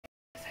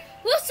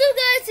What's up,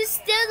 guys? It's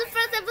still the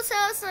first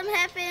episode. Something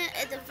happened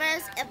at the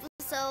first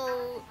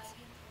episode.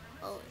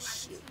 Oh,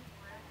 shoot.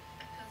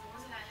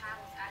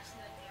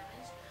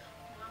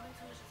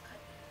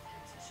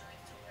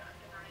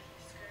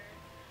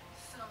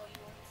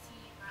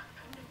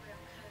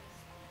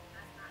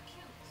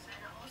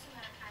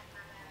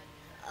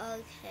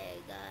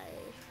 Okay,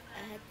 guys. I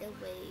had to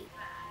wait.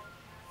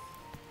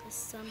 Because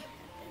something happened.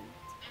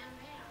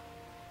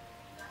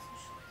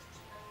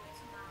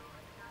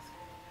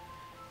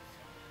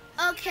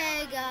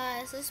 Okay,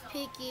 guys. Let's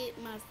pick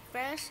it. My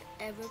first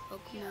ever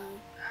Pokemon.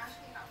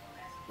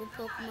 What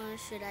Pokemon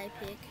should I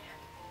pick?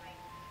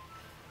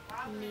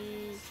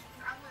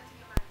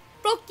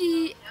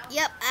 Froakie.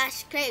 Yep, I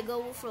should go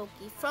with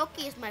Froakie.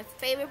 Froakie is my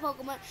favorite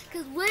Pokemon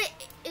because what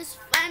its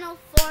final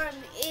form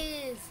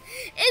is,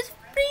 it's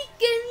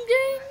freaking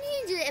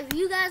Greninja. If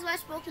you guys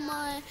watch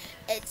Pokemon,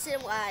 it's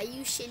why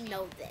you should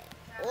know that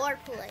or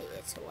play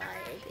it's why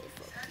I pick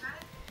Froakie.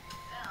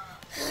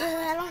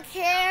 I don't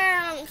care.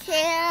 I don't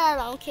care. I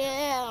don't care.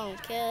 I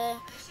don't care.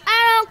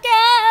 I don't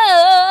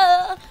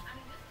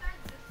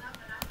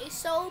care. It's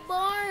so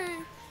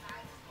boring.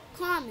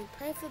 Carmen,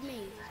 play for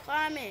me.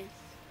 Carmen,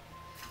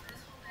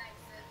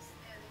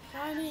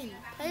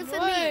 play for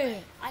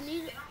me. I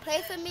need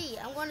play for me.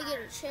 I'm gonna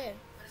get a chair.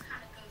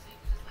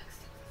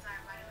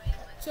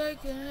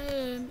 Take a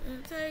hand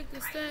and take a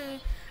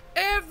stand.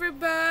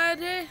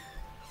 Everybody,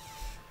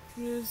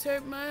 just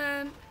take my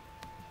hand.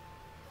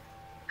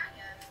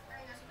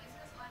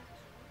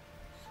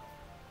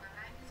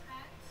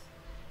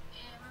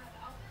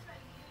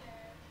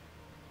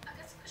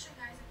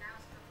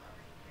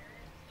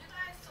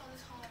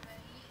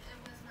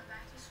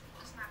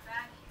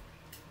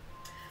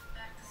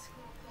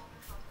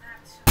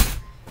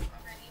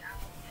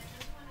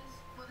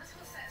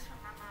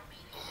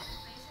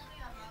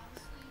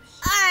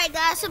 Alright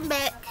guys, I'm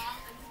back.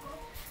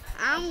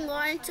 I'm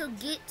going to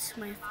get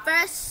my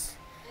first.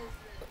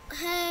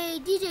 Hey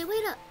DJ,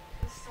 wait up.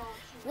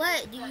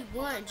 What do you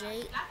want,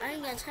 Jay? I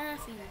ain't got time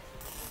for you.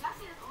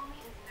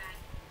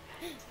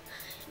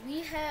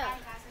 We have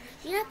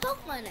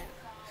Pokemon now.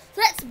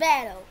 Let's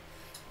battle.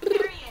 You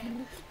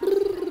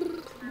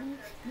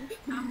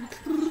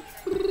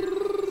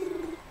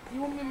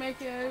want me to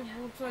make it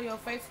able so your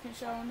face can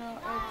show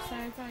up at the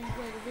same time you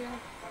play the video?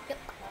 Yep.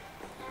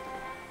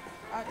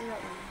 I'll do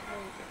that one.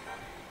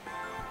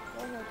 Go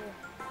ahead there.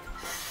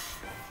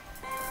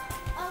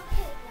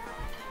 Okay,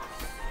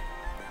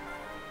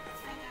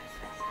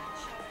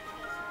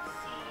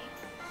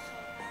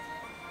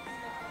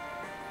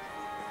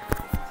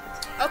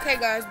 guys. Okay,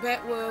 guys,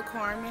 back with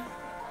Carmen,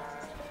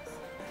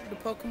 the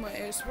Pokemon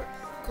expert.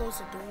 Close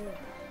the door.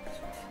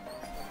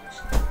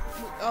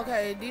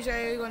 Okay,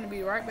 DJ is gonna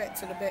be right back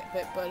to the back.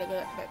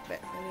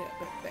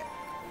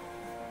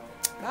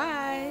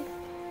 Bye.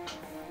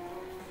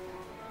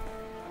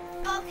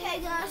 Okay,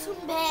 guys,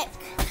 I'm back.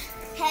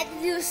 Had to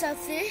do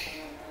something.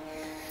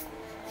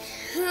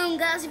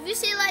 Guys, if you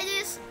see it like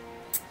this,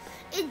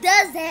 it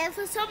does that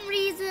for some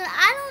reason.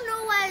 I don't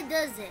know why it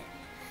does it.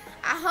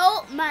 I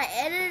hope my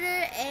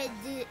editor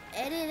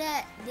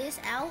edited this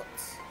out.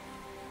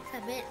 I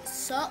bet it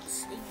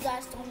sucks. If you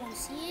guys don't want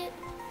to see it.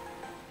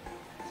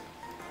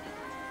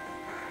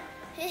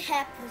 It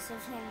happens for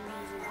some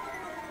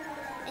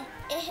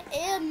reason.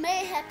 It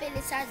may happen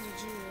inside the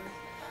gym.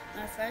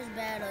 My first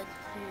battle.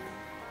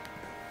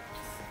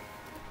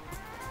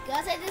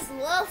 Guys, I just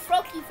love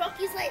Froakie.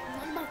 Froakie's like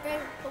one of my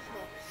favorite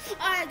Pokemon.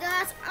 Alright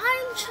guys,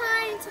 I'm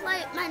trying to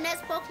like my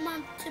next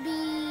Pokemon to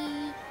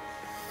be.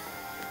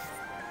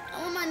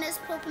 I want my next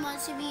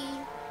Pokemon to be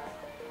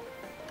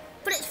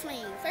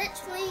Fletchling.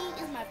 Fletchling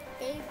is my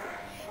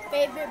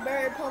favorite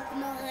bird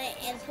Pokemon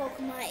and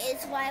Pokemon.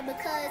 It's why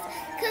because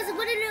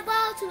what it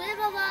evolves to, it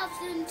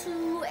evolves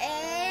into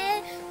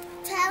a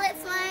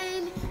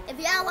Talonflame. If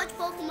y'all watch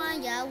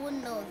Pokemon, y'all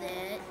wouldn't know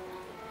that.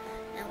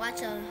 Now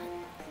watch a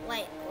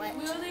wait.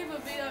 We'll leave a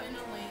video in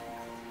the link.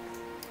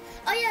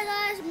 Oh yeah,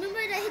 guys, remember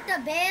to hit the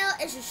bell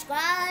and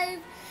subscribe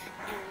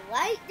and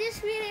like this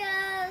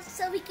video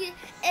so we can.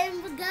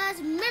 And guys,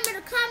 remember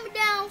to comment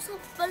down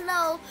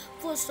below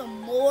for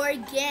some more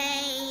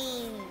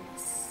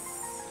games.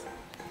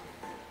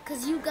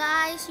 Cause you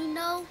guys, you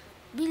know,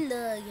 we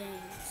love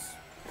games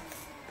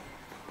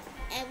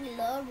and we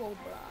love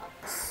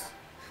Roblox.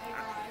 Hey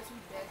guys, we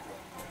back.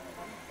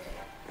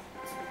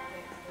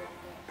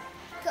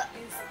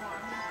 It's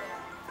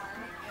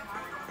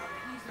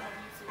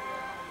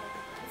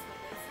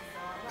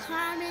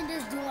Carmen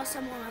just doing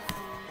some on her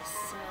phone,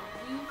 so.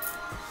 We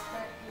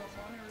start your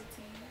morning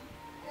routine.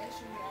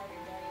 Actually, we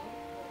already got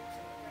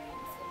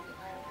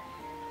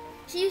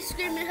it. She's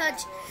screaming her.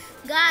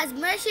 Guys,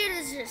 make sure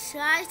to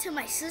subscribe to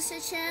my sister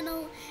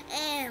channel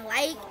and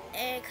like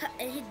and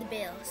hit the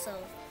bell.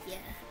 So,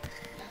 yeah.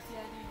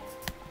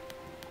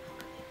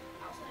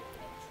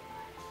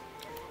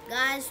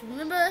 Guys,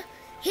 remember,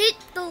 hit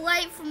the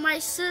like for my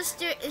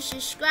sister and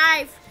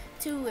subscribe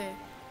to her.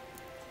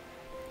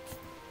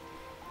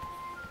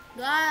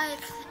 Guys,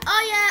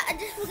 oh yeah, I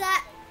just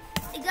forgot.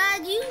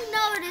 Guys, you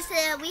notice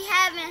that we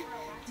haven't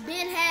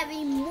been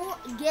having more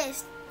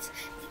guests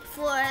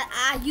for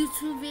our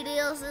YouTube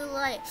videos and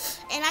like,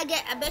 and I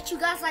bet you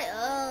guys like,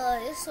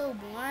 it's so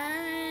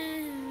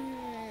boring.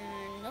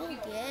 No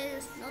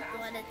guests,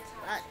 nothing like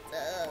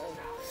that.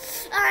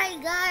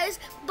 Alright guys,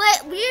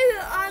 but we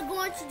are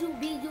going to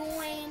be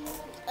doing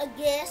a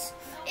guest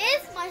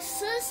if my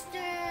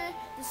sister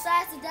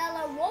decides to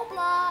download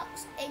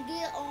Roblox and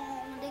get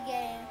on the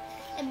game.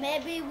 And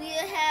maybe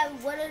we'll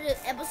have one of the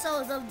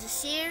episodes of the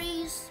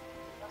series.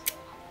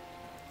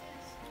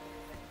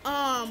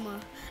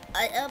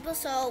 An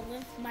episode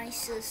with my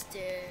sister.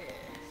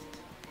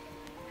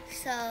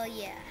 So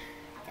yeah,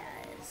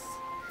 guys.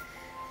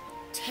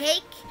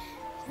 Take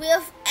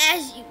with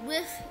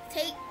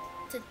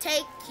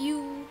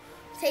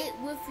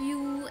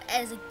you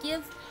as a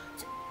gift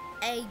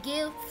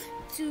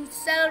to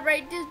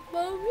celebrate this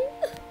moment.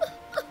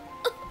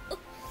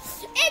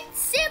 It's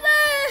Simba!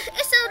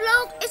 It's a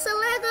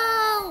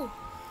Lego!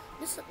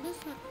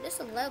 It's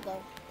a Lego.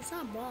 It's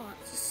not bronze,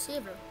 it's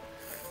silver.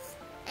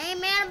 Hey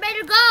man, I'm ready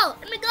to go.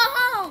 Let me go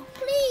home.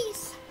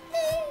 Please.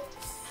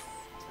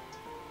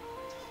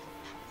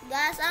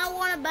 Guys, I don't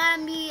want to buy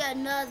me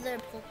another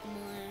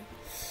Pokemon.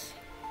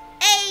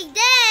 Hey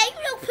Dad,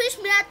 you don't push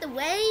me out the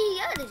way.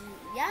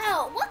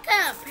 Yo, what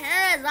kind of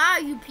parents are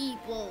you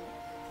people?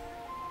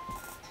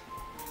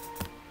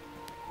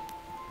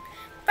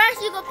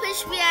 First you gonna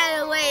push me out of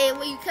the way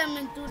when you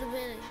coming through the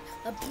village.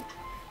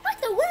 What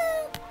the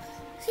world?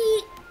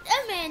 See,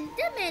 that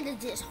man is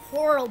just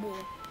horrible.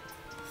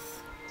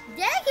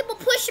 Dad keep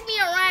pushing me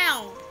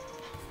around.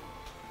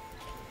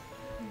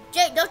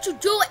 Jake, don't you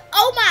do it.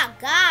 Oh my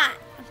God.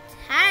 I'm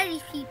tired of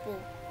these people.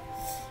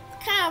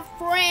 What kind of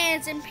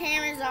friends and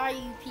parents are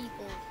you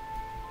people?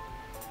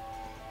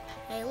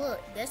 Hey look,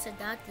 that's a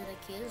doctor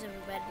that kills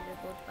everybody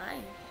that goes by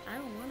him. I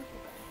don't want to go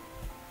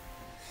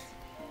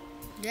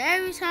by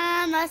him. Every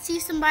time I see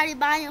somebody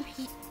by him,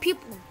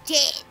 people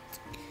dead.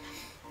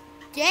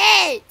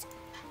 Dead.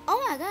 Oh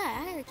my God,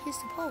 I gotta kiss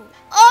the pole.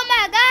 Oh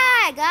my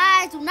God,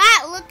 guys, do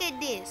not look at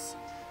this.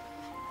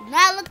 Do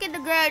not look at the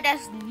girl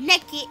that's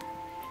naked.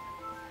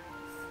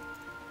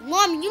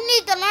 Mom, you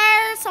need to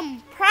learn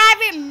some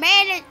private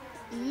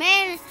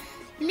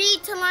you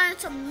need to learn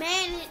some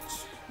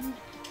manners.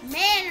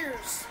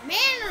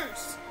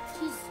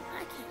 Jesus,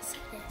 I can't say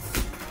that.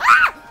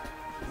 Ah!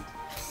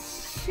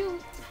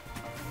 Shoot.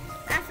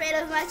 I'm afraid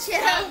of my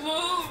chair. Stop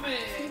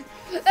moving.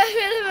 I'm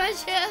afraid of my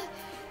chair.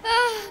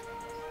 Ah.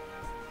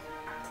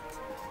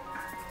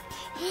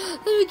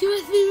 Let me get my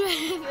feet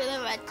right up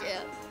in my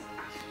chair.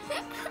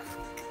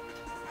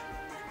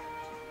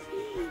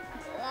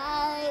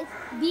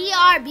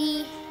 BRB.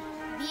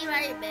 Be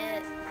right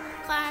back.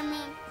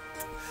 Carmen.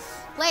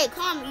 Wait,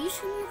 Carmen, you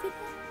shooting your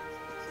people?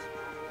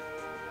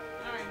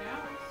 Alright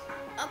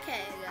now.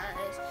 Okay,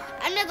 guys.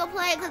 I'm not gonna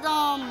play because a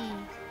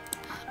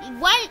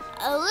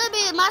little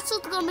bit my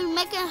sister gonna be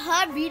making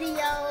her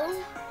video.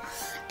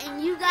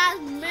 And you guys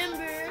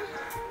remember,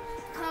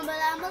 comment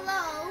down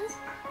below.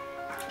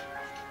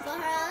 For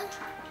her,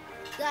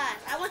 guys,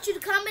 I want you to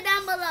comment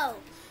down below.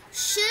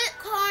 Should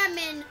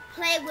Carmen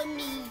play with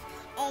me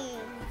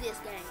on this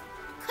game?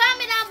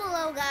 Comment down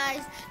below,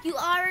 guys. You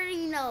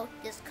already know.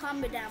 Just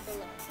comment down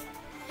below.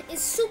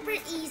 It's super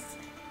easy.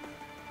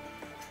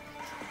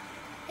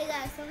 Hey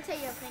guys, let me tell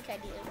you a prank I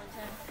did one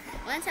time.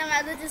 One time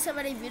I looked at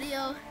somebody's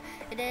video,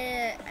 and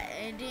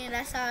then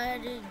I saw her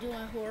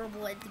doing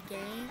horrible at the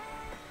game.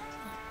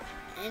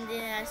 And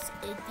then I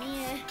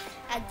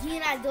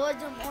dodged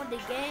them on the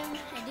game,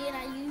 and then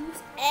I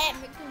used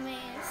admin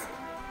commands.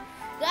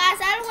 Guys,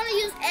 I don't want to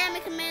use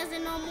admin commands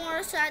no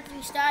more, so I have to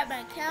restart my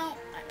account.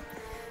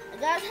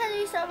 Guys, I have to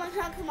restart my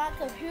account because my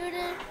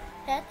computer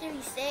had to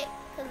reset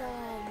because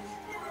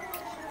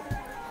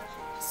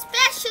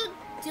special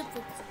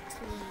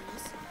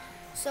difficulties.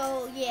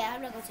 So yeah,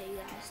 I'm not gonna tell you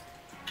guys.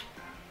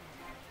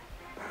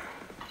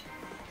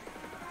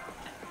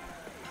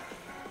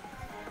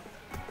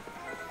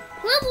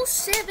 Level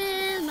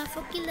 7, my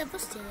fucking level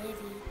 7.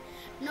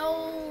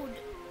 No,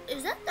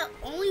 is that the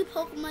only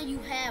Pokemon you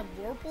have,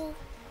 Whirlpool?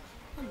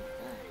 Oh my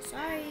God,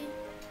 sorry.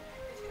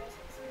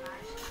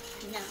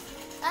 No,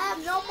 I have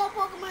no more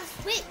Pokemon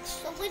Switch.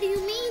 So what do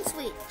you mean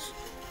Switch?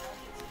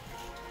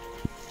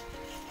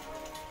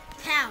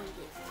 Pound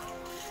it.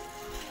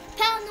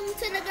 Pound them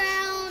to the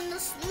ground,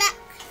 smack.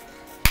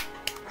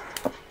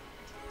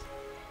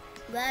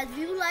 Guys, if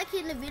you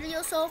liking the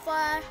video so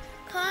far,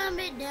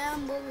 comment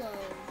down below.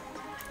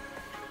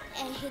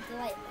 And hit the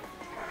like button.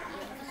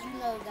 Yeah, because you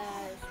know,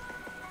 guys,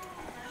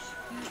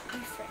 be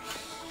fresh.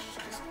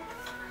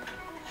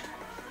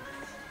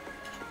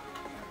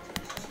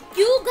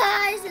 You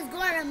guys is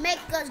going to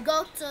make us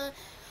go to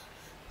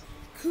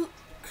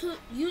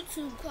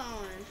YouTube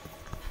Con.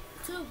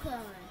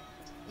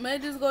 May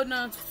just go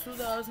down to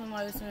 2,000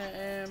 likes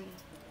and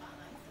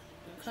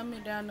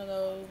comment down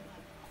below.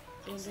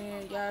 And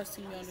then y'all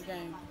see me on the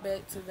game.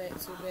 Back to the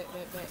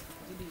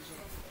DJ.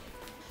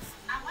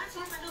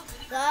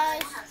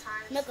 Guys,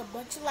 make a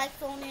bunch of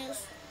likes on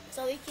this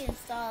so we can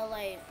start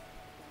like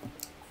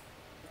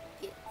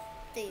get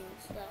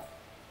things up.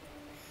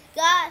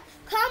 guys,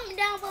 comment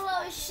down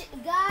below,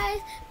 guys.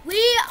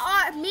 Me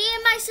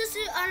and my sister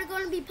are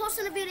going to be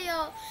posting a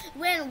video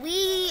when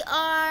we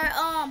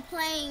are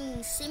playing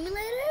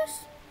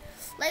simulators,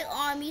 like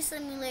Army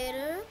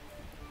Simulator,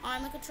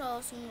 Army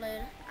Control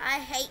Simulator. I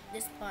hate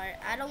this part.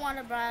 I don't want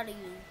to bother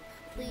you.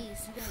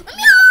 Please.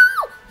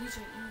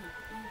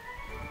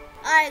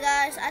 Alright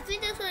guys, I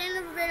think this will end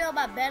the video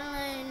about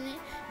battling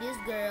this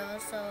girl.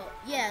 So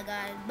yeah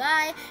guys,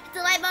 bye. Hit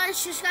the like button,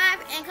 subscribe,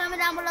 and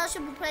comment down below.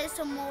 Should we play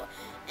some more?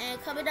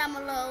 And comment down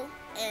below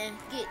and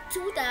get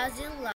 2,000 likes.